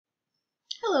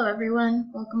Hello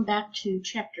everyone, welcome back to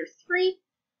chapter 3.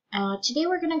 Today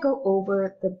we're going to go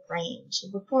over the brain. So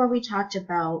before we talked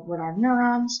about what are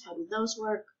neurons, how do those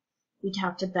work, we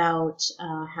talked about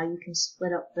how you can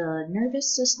split up the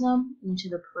nervous system into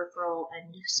the peripheral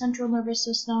and central nervous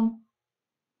system,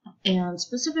 and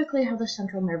specifically how the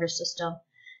central nervous system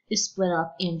is split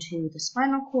up into the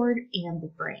spinal cord and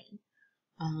the brain.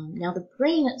 Now the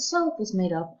brain itself is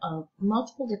made up of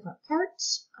multiple different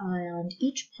parts, and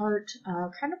each part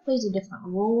kind of plays a different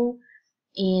role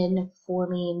in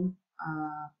forming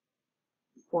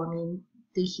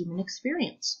the human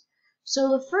experience. So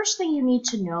the first thing you need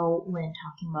to know when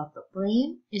talking about the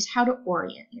brain is how to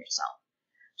orient yourself.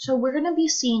 So we're going to be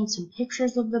seeing some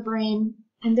pictures of the brain,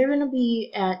 and they're going to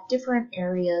be at different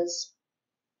areas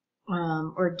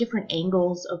or different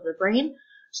angles of the brain.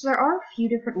 So there are a few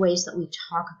different ways that we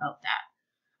talk about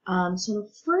that. So the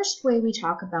first way we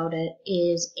talk about it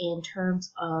is in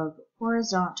terms of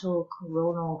horizontal,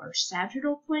 coronal, or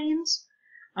sagittal planes.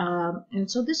 And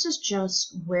so this is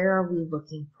just where are we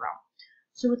looking from.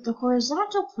 So with the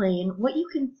horizontal plane, what you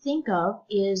can think of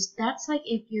is that's like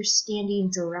if you're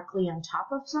standing directly on top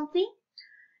of something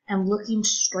and looking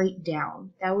straight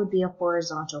down. That would be a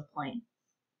horizontal plane.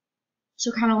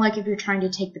 So kind of like if you're trying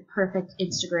to take the perfect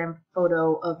Instagram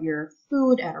photo of your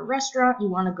food at a restaurant, you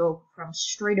want to go from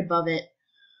straight above it.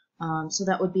 So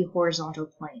that would be horizontal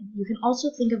plane. You can also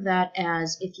think of that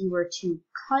as if you were to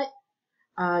cut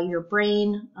your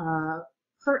brain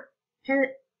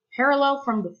parallel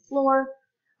from the floor.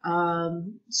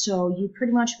 So you'd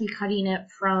pretty much be cutting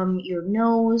it from your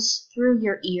nose, through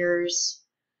your ears,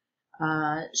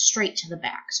 straight to the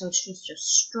back. So it's just a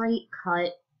straight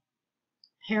cut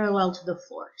parallel to the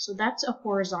floor. So that's a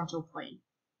horizontal plane.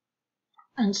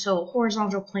 And so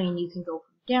horizontal plane, you can go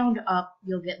from down to up.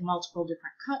 You'll get multiple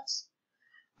different cuts.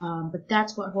 But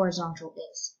that's what horizontal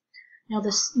is. Now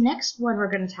this next one we're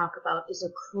going to talk about is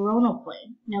a coronal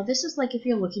plane. Now this is like if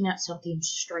you're looking at something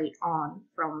straight on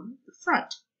from the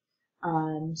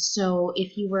front. So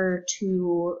if you were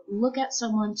to look at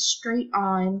someone straight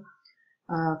on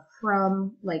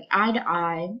from like eye to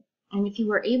eye, and if you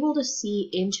were able to see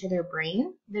into their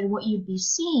brain, then what you'd be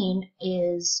seeing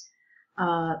is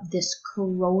this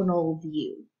coronal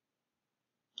view.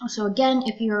 So again,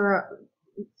 if you're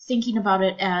thinking about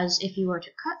it as if you were to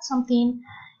cut something,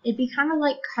 it'd be kind of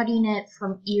like cutting it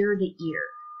from ear to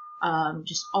ear,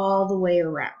 just all the way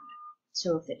around.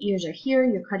 So if the ears are here,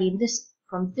 you're cutting this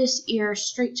from this ear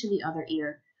straight to the other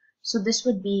ear. So this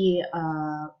would be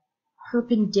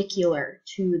perpendicular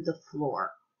to the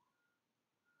floor.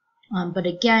 But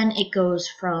again, it goes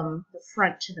from the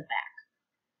front to the back.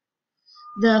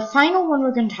 The final one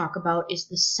we're going to talk about is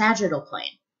the sagittal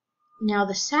plane. Now,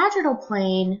 the sagittal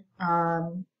plane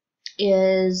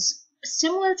is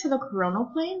similar to the coronal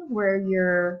plane,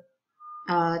 where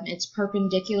it's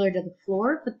perpendicular to the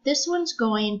floor, but this one's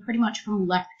going pretty much from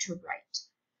left to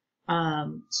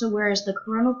right. So whereas the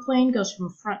coronal plane goes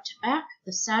from front to back,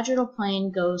 the sagittal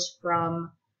plane goes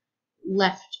from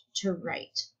left to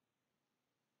right.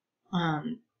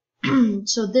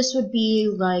 So this would be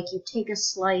like you take a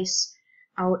slice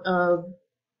out of,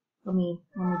 let me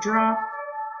draw.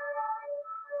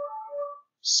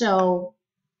 So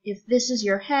if this is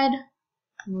your head,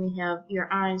 and we have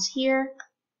your eyes here,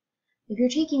 if you're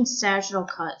taking sagittal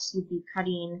cuts, you'd be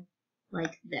cutting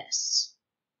like this.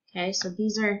 Okay, so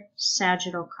these are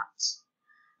sagittal cuts.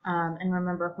 And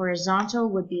remember, horizontal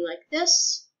would be like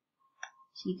this,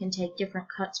 so you can take different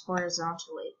cuts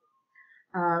horizontally.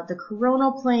 The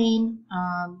coronal plane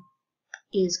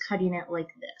is cutting it like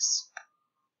this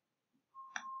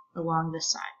along the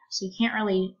side. So you can't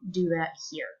really do that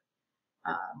here.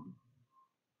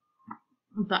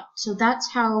 So that's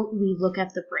how we look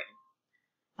at the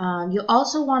brain. You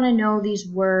also want to know these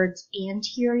words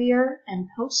anterior and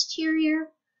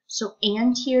posterior. So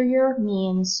anterior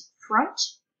means front,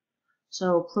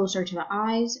 so closer to the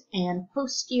eyes, and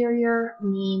posterior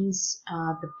means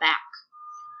the back.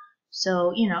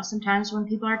 So, you know, sometimes when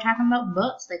people are talking about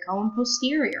butts, they call them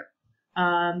posterior.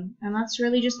 And that's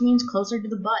really just means closer to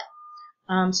the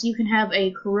butt. So you can have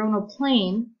a coronal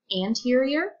plane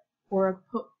anterior or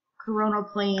a coronal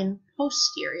plane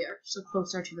posterior, so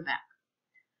closer to the back.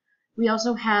 We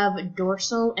also have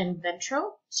dorsal and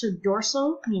ventral. So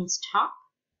dorsal means top,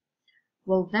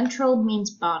 while ventral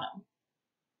means bottom.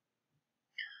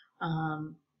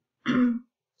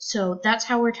 So that's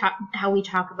how we talk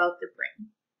about the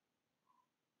brain.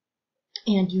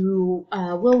 And you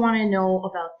will want to know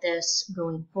about this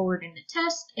going forward in the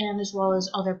test, and as well as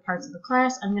other parts of the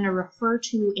class. I'm going to refer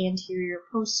to anterior,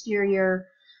 posterior,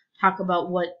 talk about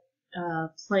what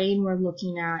plane we're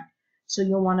looking at. So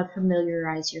you'll want to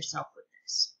familiarize yourself with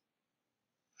this.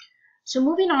 So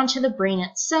moving on to the brain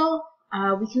itself,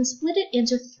 we can split it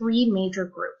into three major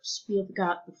groups. We have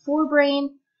got the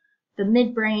forebrain, the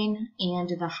midbrain, and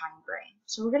the hindbrain.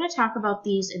 So we're going to talk about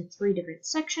these in three different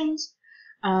sections,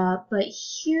 but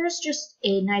here's just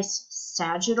a nice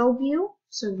sagittal view.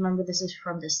 So remember, this is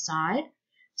from the side.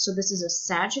 So this is a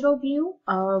sagittal view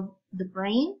of the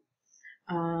brain.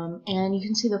 And you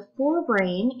can see the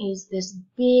forebrain is this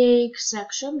big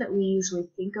section that we usually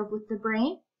think of with the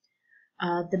brain.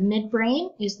 The midbrain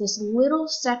is this little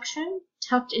section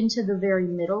tucked into the very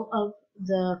middle of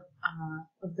the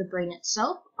brain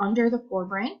itself, under the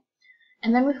forebrain.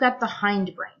 And then we've got the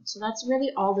hindbrain. So that's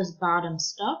really all this bottom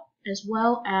stuff, as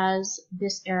well as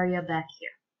this area back here.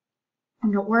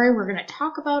 And don't worry, we're going to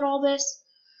talk about all this,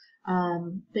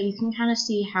 but you can kind of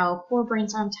see how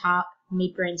forebrain's on top,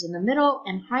 midbrain's in the middle,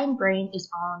 and hindbrain is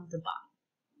on the bottom.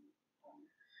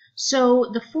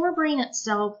 So the forebrain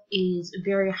itself is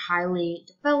very highly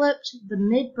developed. The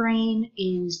midbrain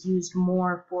is used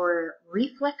more for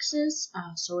reflexes,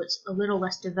 so it's a little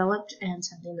less developed and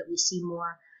something that we see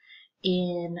more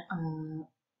in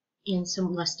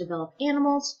some less developed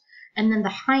animals. And then the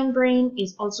hindbrain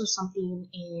is also something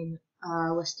in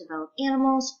less developed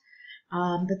animals,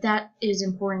 but that is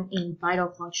important in vital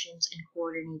functions and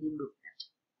coordinating movement.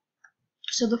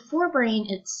 So the forebrain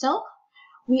itself,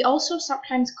 we also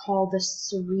sometimes call the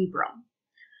cerebrum.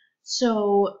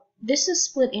 So this is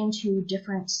split into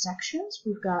different sections.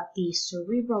 We've got the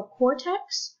cerebral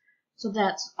cortex. So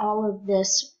that's all of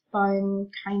this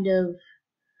fun kind of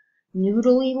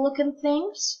noodly looking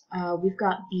things. We've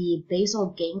got the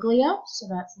basal ganglia. So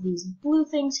that's these blue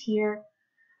things here.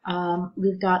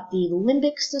 We've got the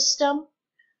limbic system.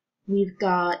 We've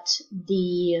got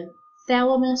the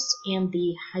thalamus and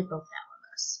the hypothalamus.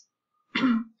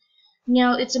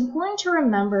 Now, it's important to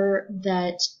remember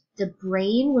that the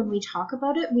brain, when we talk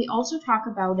about it, we also talk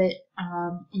about it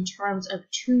in terms of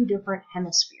two different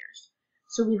hemispheres.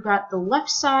 So we've got the left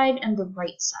side and the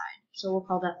right side. So we'll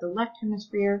call that the left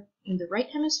hemisphere and the right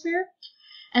hemisphere.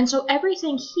 And so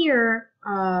everything here,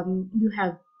 you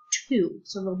have two.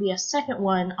 So there'll be a second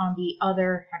one on the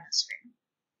other hemisphere.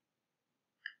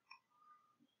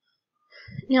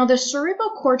 Now, the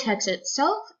cerebral cortex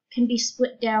itself can be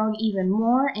split down even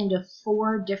more into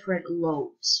four different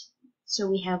lobes. So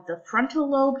we have the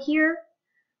frontal lobe here,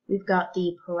 we've got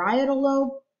the parietal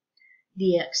lobe,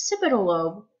 the occipital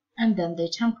lobe, and then the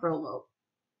temporal lobe.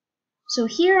 So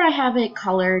here I have it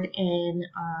colored in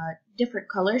different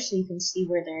colors so you can see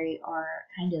where they are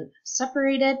kind of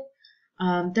separated.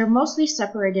 They're mostly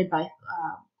separated by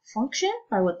function,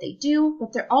 by what they do,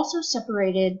 but they're also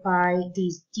separated by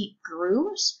these deep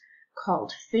grooves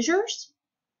called fissures.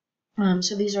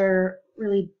 So these are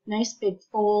really nice big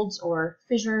folds or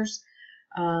fissures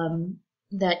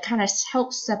that kind of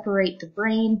help separate the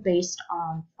brain based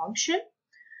on function.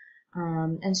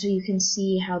 And so you can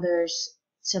see how there's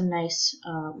some nice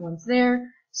ones there.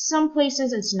 Some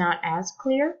places it's not as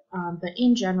clear, but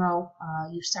in general,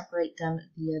 you separate them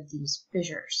via these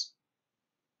fissures.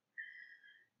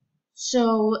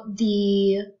 So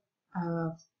the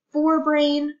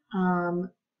forebrain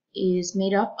is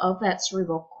made up of that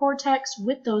cerebral cortex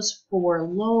with those four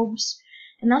lobes,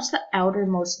 and that's the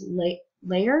outermost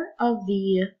layer of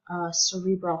the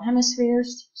cerebral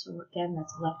hemispheres. So again,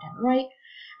 that's left and right,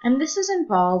 and this is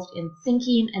involved in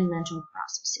thinking and mental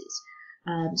processes.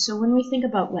 So when we think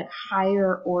about like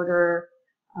higher order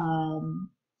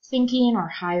thinking or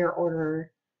higher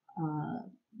order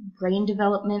brain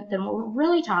development, then what we're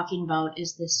really talking about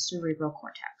is this cerebral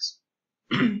cortex.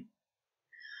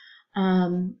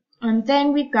 And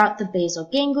then we've got the basal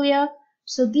ganglia.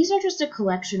 So these are just a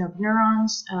collection of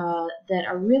neurons that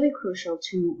are really crucial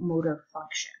to motor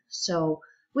function. So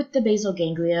with the basal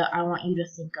ganglia, I want you to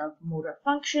think of motor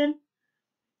function.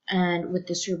 And with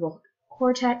the cerebral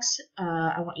cortex,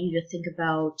 I want you to think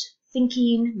about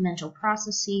thinking, mental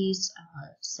processes,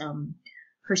 some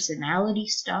personality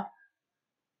stuff.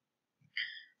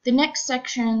 The next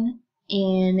section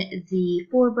in the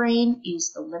forebrain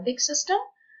is the limbic system.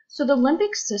 So the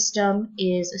limbic system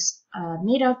is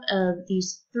made up of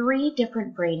these three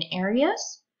different brain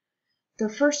areas. The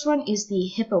first one is the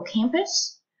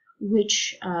hippocampus,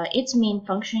 which its main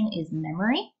function is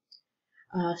memory.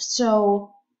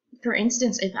 So, for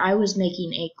instance, if I was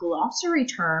making a glossary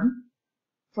term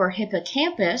for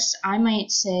hippocampus, I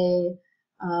might say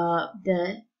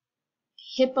the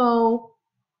hippo,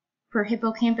 for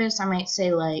hippocampus, I might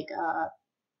say like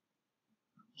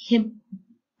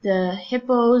the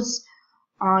hippos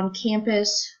on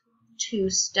campus to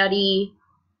study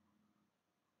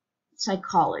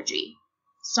psychology.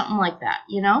 something like that,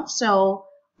 you know? So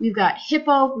we've got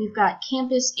hippo, we've got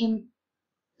campus in,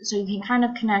 so you can kind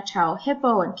of connect how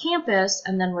hippo and campus,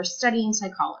 and then we're studying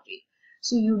psychology.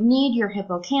 So you need your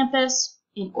hippocampus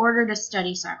in order to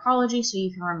study psychology so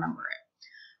you can remember it.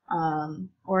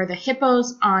 Or the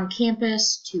hippos on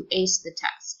campus to ace the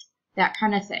test. That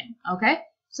kind of thing, okay?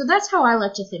 So that's how I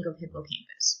like to think of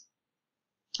hippocampus.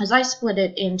 As I split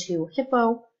it into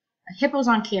hippos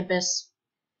on campus,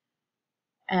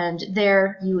 and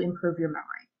there you improve your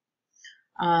memory.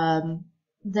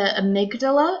 The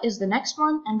amygdala is the next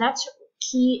one, and that's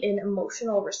key in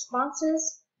emotional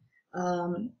responses.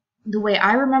 The way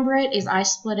I remember it is I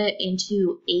split it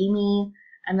into Amy,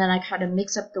 and then I kind of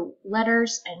mix up the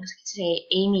letters and say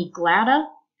Amy Glada.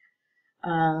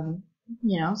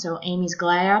 You know, so Amy's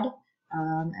glad,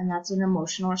 and that's an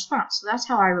emotional response. So that's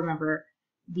how I remember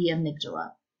the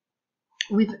amygdala.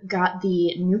 We've got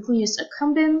the nucleus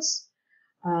accumbens,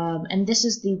 and this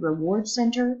is the reward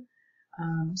center.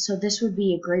 So this would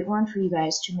be a great one for you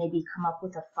guys to maybe come up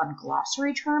with a fun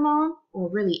glossary term on, or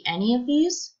really any of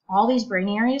these. All these brain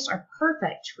areas are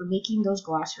perfect for making those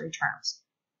glossary terms.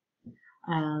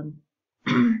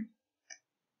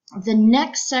 The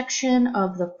next section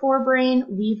of the forebrain,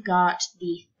 we've got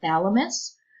the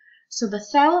thalamus. So the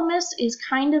thalamus is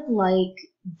kind of like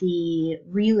the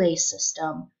relay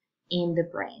system in the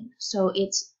brain. So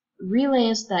it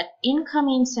relays that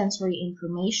incoming sensory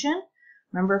information,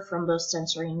 remember from those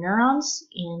sensory neurons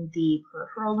in the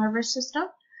peripheral nervous system,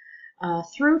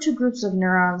 through to groups of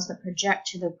neurons that project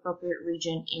to the appropriate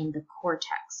region in the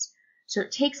cortex. So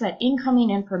it takes that incoming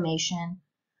information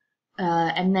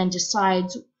and then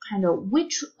decides kind of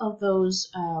which of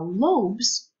those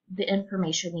lobes the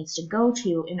information needs to go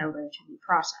to in order to be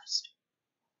processed.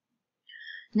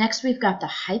 Next, we've got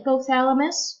the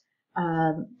hypothalamus.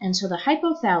 And so the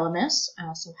hypothalamus,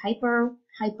 so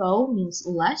hypo means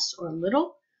less or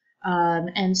little,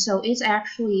 and so it's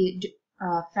actually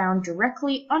found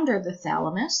directly under the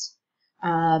thalamus,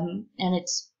 and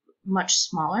it's much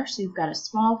smaller, so you've got a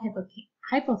small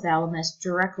hypothalamus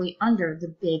directly under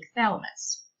the big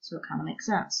thalamus, so it kind of makes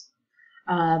sense.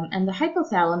 And the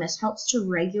hypothalamus helps to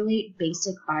regulate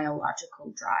basic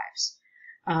biological drives.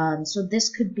 So this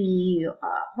could be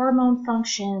hormone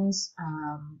functions,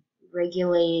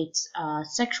 regulate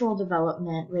sexual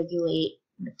development, regulate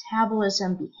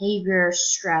metabolism, behavior,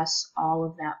 stress, all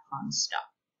of that fun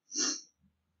stuff.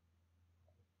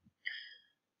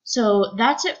 So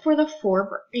that's it for the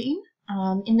forebrain.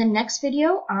 In the next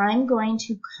video, I'm going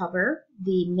to cover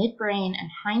the midbrain and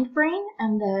hindbrain,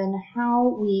 and then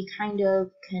how we kind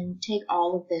of can take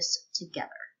all of this together.